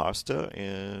chose some hosta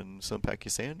and some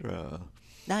pachysandra.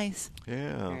 Nice.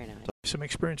 Yeah. Very nice. Some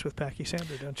experience with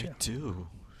pachysandra, don't I you? do.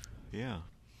 Yeah.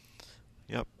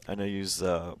 Yep. And I use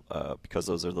because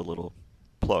those are the little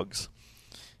plugs,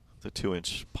 the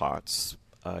 2-inch pots.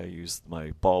 I use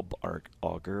my bulb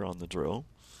auger on the drill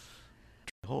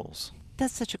holes.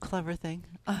 That's such a clever thing,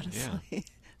 honestly.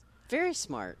 Very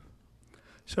smart.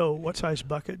 So what size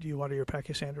bucket do you water your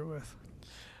pachysandra with?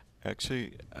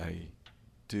 Actually, I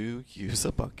do use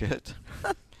a bucket.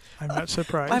 I'm not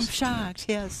surprised. I'm shocked.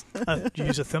 Yes. Do you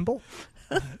use a thimble?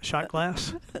 Shot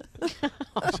glass?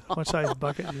 What size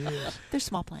bucket do you use? They're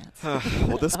small plants.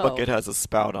 Well, this bucket has a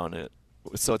spout on it,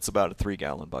 so it's about a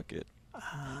 3-gallon bucket.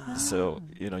 So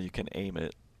you can aim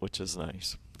it, which is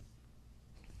nice.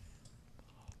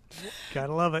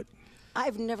 Gotta love it.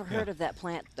 I've never heard of that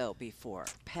plant though before.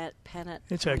 Pennant.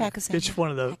 It's Pachysandra.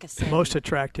 one of the Pachysandra. most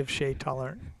attractive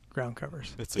shade-tolerant ground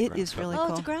covers. It's a It ground is cover. really Oh, cool.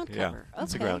 it's a ground Yeah, cover.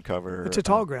 it's a Okay. ground cover. It's a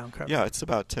tall ground cover. Yeah, it's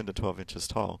about 10 to 12 inches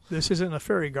tall. This isn't a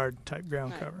fairy garden type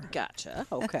ground cover. Gotcha.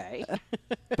 Okay.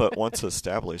 But once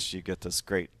established, you get this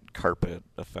great carpet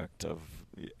effect of.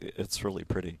 It's really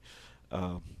pretty.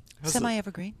 Has a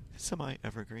Semi-evergreen.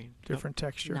 Semi-evergreen. Different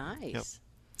texture. Nice.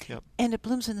 Yep. And it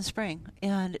blooms in the spring.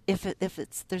 And if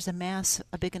there's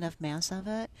a big enough mass of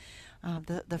it,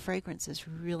 the fragrance is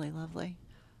really lovely.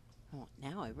 Well,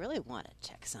 now I really want to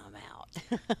check some out.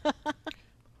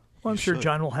 Well, I'm You sure should.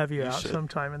 John will have you You out should.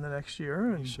 sometime in the next year.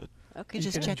 You And should. Okay. You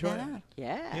just can check that enjoy it. out.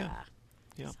 Yeah.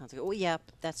 Yeah. Sounds good. Well, yeah,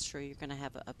 that's true. You're going to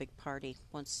have a big party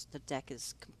once the deck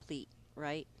is complete,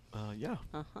 right? Yeah.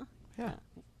 Uh-huh. Yeah.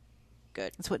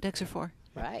 Good. That's what decks are for.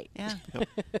 Right. Yeah. Yep.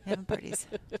 Having parties.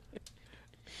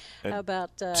 And How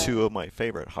about... two of my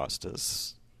favorite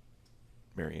hostas,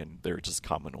 Marion, they're just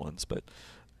common ones, but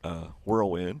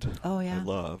Whirlwind, Oh, yeah. I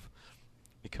love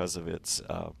because of its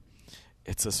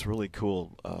this really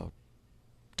cool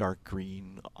dark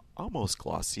green, almost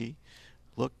glossy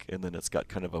look, and then it's got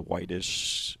kind of a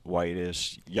whitish,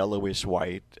 yellowish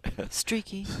white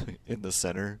Streaky. in the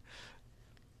center.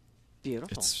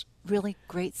 Beautiful. It's Really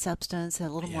great substance, a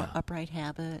little more Yeah. upright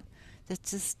habit.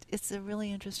 It's a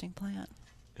really interesting plant.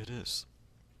 It is.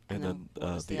 And And then then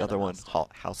what was the the other other one,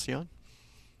 hosta? Halcyon.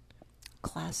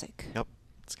 Classic. Yep.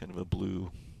 It's kind of a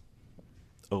blue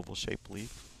oval shaped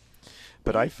leaf.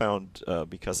 But I found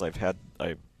because I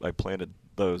planted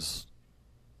those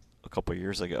a couple of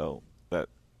years ago that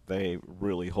they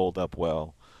really hold up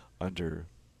well under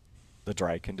the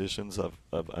dry conditions of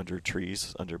under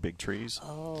big trees.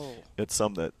 Oh. It's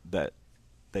some that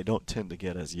they don't tend to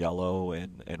get as yellow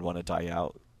and want to die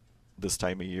out this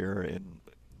time of year and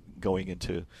going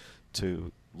into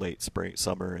late spring,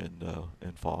 summer,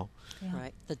 and fall. Yeah.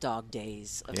 Right. The dog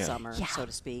days of Yeah. summer, Yeah. so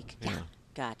to speak. Yeah.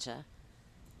 Gotcha.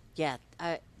 Yeah,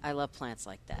 I love plants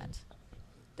like that.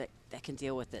 That can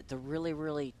deal with it. The really,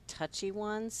 really touchy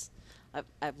ones,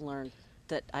 I've learned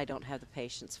that I don't have the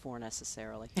patience for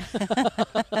necessarily.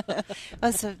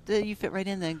 So you fit right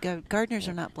in. Then gardeners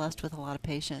are not blessed with a lot of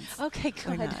patience. Okay,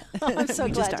 We're good. not. I'm so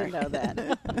We just glad to aren't. know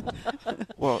that.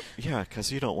 Well, yeah,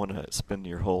 because you don't want to spend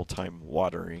your whole time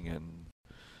watering, and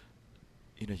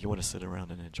you want to sit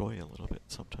around and enjoy a little bit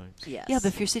sometimes. Yes. Yeah, but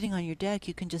if you're sitting on your deck,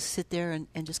 you can just sit there and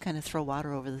just kind of throw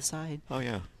water over the side. Oh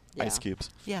yeah, Yeah. ice cubes.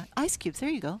 Yeah, ice cubes. There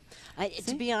you go. To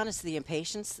See? be honest, the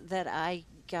impatience that I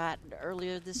got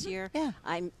earlier this year, Yeah.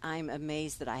 I'm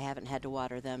amazed that I haven't had to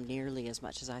water them nearly as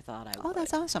much as I thought I would. Oh,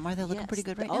 that's awesome. Are they looking Yes. pretty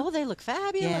good right Oh, now? they look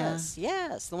fabulous.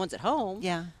 Yes, the ones at home.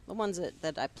 Yeah. The ones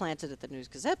that I planted at the News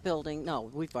Gazette building. No,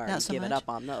 we've already Not so given much? up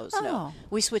on those. Oh. No,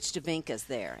 we switched to Vincas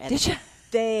there, and Did you?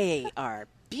 they are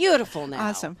beautiful now.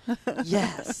 Awesome.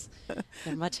 Yes,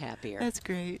 they're much happier. That's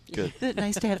great. Good. Isn't it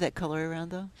nice to have that color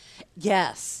around, though?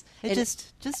 Yes, It And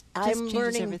just I'm changes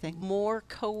learning everything. more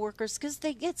coworkers because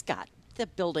it's got. The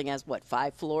building has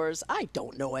 5 floors? I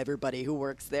don't know everybody who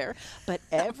works there, but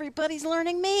everybody's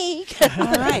learning me.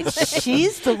 All right,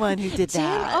 she's the one who did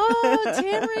that.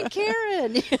 Tamara and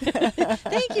Karen.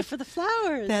 Thank you for the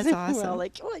flowers. That's We're awesome. all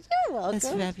like, well, you're welcome. That's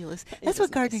fabulous. It That's is what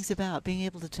nice. gardening's about. Being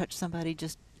able to touch somebody,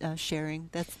 just sharing.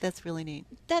 That's really neat.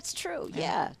 That's true.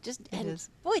 Yeah. Just It and is.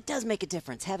 boy, it does make a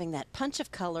difference having that punch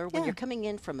of color when Yeah. you're coming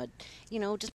in from a,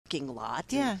 just parking lot.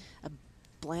 Yeah. And a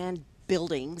bland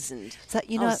buildings, and So,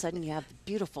 you all of know- a sudden you have the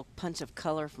beautiful punch of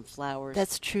color from flowers.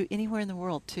 That's true anywhere in the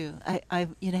world too. I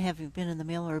having been in the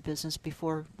mail order business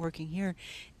before working here,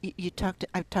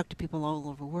 I've talked to people all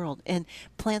over the world, and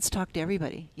plants talk to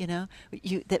everybody.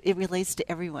 It relates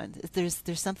to everyone. There's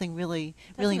something really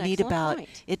That's an neat excellent about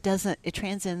point. it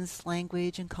transcends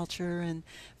language and culture, and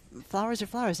flowers are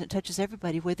flowers, and it touches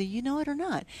everybody, whether you know it or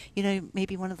not.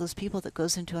 Maybe one of those people that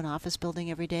goes into an office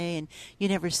building every day and you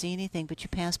never see anything, but you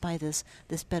pass by this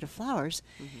bed of flowers,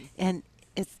 and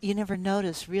you never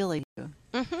notice really.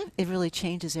 It really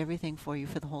changes everything for you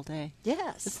for the whole day.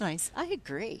 Yes. It's nice. I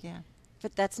agree. Yeah.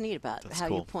 But that's neat about That's how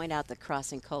you cool. point out the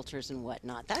crossing cultures and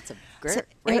whatnot. That's a So,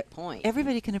 great point.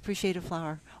 Everybody can appreciate a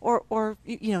flower, or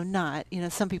not.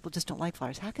 Some people just don't like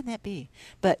flowers. How can that be?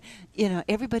 But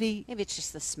everybody. Maybe it's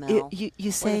just the smell. You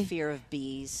or say the fear of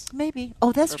bees. maybe.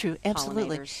 Oh, that's or true.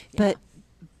 Absolutely. pollinators. But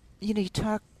you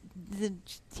talk.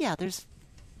 There's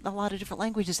a lot of different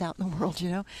languages out in the world,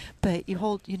 but you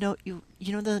know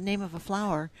the name of a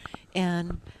flower,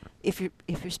 and if you're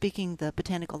speaking the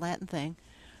botanical Latin thing,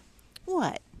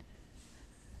 what?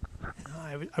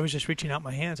 I was just reaching out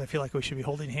my hands. I feel like we should be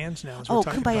holding hands now. As Oh, we're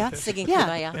talking kumbaya. about this. Singing Yeah,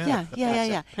 Kumbaya.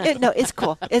 yeah. No, it's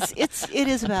cool. It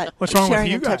is about What's wrong with sharing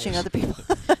you and touching guys? other people.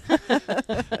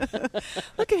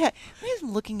 Look at him. He's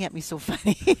looking at me so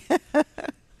funny.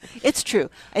 It's true.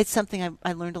 It's something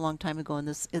I learned a long time ago in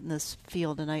this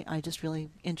field, and I just really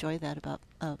enjoy that about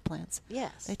plants.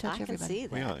 Yes, They touch I can everybody. see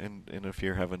that. Yeah, and if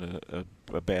you're having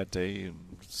a bad day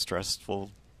and stressful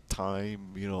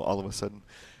time, all of a sudden,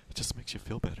 it just makes you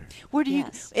feel better. Where do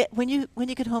Yes. when you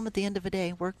get home at the end of a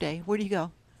day, work day? Where do you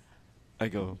go? I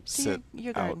go To sit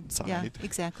your garden. outside. Yeah,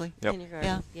 exactly. Yep. In your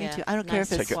garden. Yeah, me too. I don't care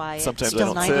if it's Take quiet. sometimes Still I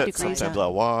don't 90 sit. degrees Sometimes out.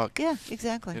 I'll walk. Yeah,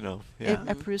 exactly. Yeah.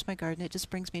 I peruse my garden. It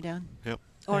just brings me down. Yep.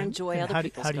 Or And- enjoy and other how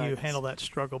people's how do you gardens. handle that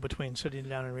struggle between sitting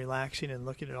down and relaxing and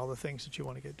looking at all the things that you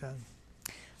want to get done?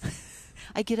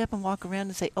 I get up and walk around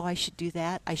and say, "Oh, I should do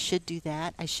that. I should do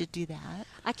that. I should do that."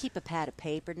 I keep a pad of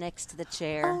paper next to the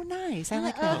chair. Oh, nice. I I'm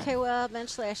like that. Okay, well,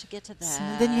 eventually I should get to that. So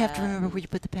then you have to remember where you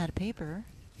put the pad of paper.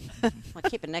 I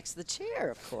keep it next to the chair,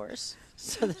 of course,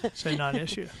 so that, Say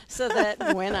non-issue. so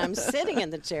that when I'm sitting in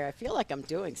the chair, I feel like I'm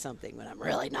doing something when I'm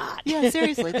really not. Yeah,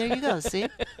 seriously. There you go. See,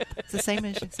 it's the same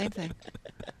issue, same thing.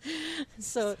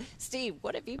 So, Steve,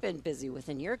 what have you been busy with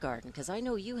in your garden? Because I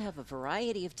know you have a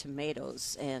variety of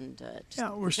tomatoes and just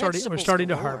Yeah, we're starting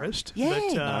to galore. harvest. Yay.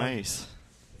 But, Nice.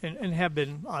 and have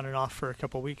been on and off for a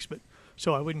couple of weeks, but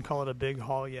so I wouldn't call it a big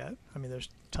haul yet. I mean, there's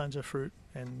tons of fruit,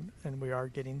 and we are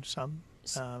getting some.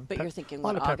 But you're thinking, a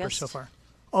lot what, of peppers August? so far.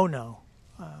 Oh no,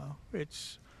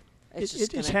 it's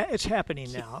just it's gonna happening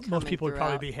keep now. coming Most people would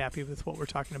probably throughout. be happy with what we're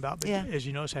talking about, but Yeah. as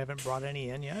you notice, I haven't brought any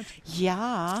in yet.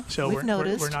 Yeah, So we've we're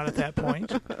noticed. not at that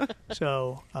point.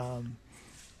 So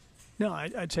no,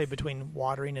 I'd say between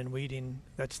watering and weeding,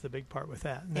 that's the big part with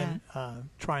that. And then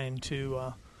trying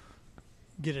to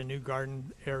get a new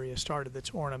garden area started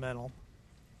that's ornamental.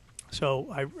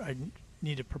 So I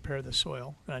need to prepare the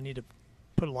soil, and I need to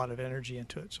put a lot of energy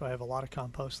into it. So I have a lot of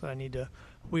compost that I need to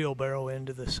wheelbarrow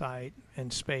into the site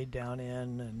and spade down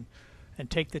in and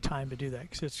take the time to do that,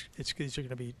 because these are going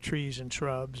to be trees and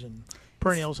shrubs and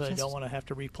perennials that I don't just- want to have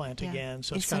to replant yeah, again.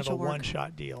 So it's kind of a essential work.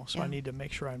 one-shot deal. So Yeah. I need to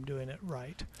make sure I'm doing it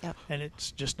right. Yep. And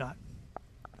it's just not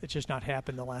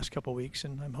happened the last couple of weeks,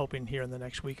 and I'm hoping here in the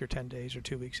next week or 10 days or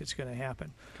 2 weeks it's going to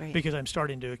happen. Great. Because I'm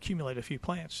starting to accumulate a few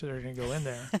plants that are going to go in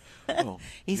there. Oh,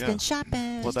 He's yeah. been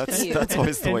shopping. Well, that's Cute.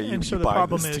 always the way you and so the buy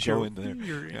problem this is to go in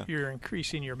there. you're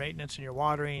increasing your maintenance and your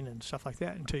watering and stuff like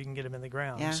that until you can get them in the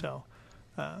ground. Yeah. So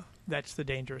that's the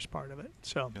dangerous part of it.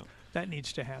 So Yep. that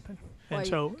needs to happen. Why- And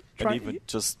so And even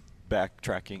just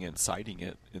backtracking and citing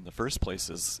it in the first place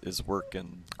is work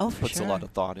and Oh, for puts a lot sure.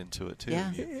 of thought into it too.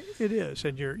 Yeah. it is,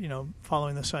 and you're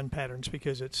following the sun patterns,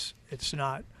 because it's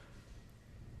not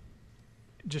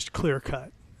just clear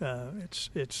cut.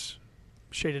 It's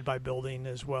shaded by building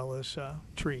as well as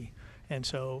tree, and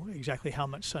so exactly how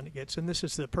much sun it gets. And this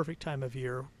is the perfect time of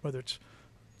year, whether it's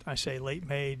I say late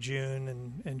May,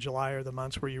 June, and July are the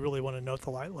months where you really want to note the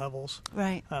light levels.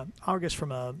 Right. August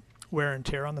from a wear and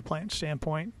tear on the plant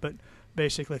standpoint, but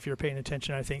basically if you're paying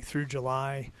attention, I think through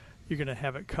July you're going to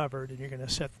have it covered, and you're going to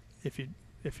set, if you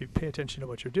pay attention to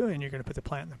what you're doing, you're going to put the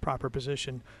plant in the proper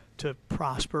position to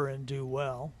prosper and do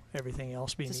well, everything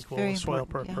else being Just equal, very soil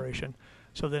important, yeah. preparation.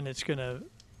 So then it's going to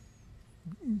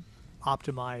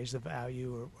optimize the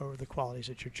value or the qualities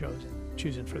that you're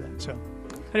choosing for that. So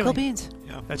anyway, Cool beans.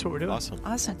 Yeah. that's what we're doing. Awesome.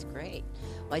 Awesome. That's great.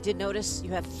 Well, I did notice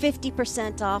you have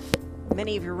 50% off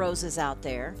many of your roses out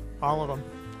there. All of them.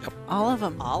 All of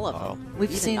them. All of Wow. them. We've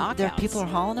Even seen there. knockouts. People are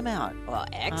hauling them out. Well,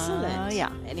 excellent.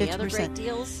 Yeah, Any other 50%. great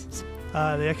deals?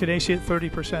 The Echinacea at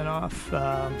 30% off.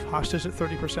 Hostas at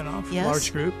 30% off. Yes.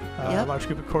 Large group. Yep. Large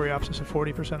group of Coreopsis at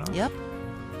 40% off. Yep.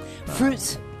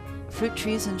 Fruits, fruit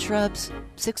trees and shrubs,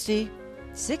 60.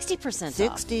 60% off.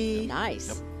 60.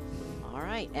 Nice. All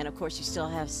right. And of course, you still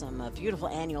have some beautiful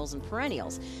annuals and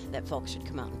perennials that folks should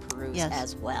come out and peruse Yes.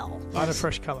 as well. A lot of Yes.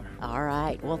 fresh color. All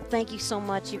right. Well, thank you so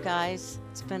much, you guys.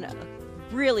 It's been a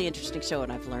really interesting show,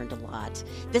 and I've learned a lot.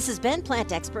 This has been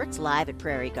Plant Experts live at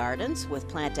Prairie Gardens with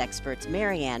plant experts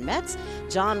Mary Ann Metz,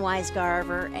 John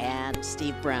Weisgarver, and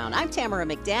Steve Brown. I'm Tamara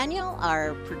McDaniel.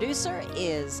 Our producer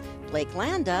is Blake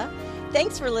Landa.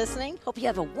 Thanks for listening. Hope you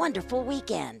have a wonderful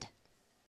weekend.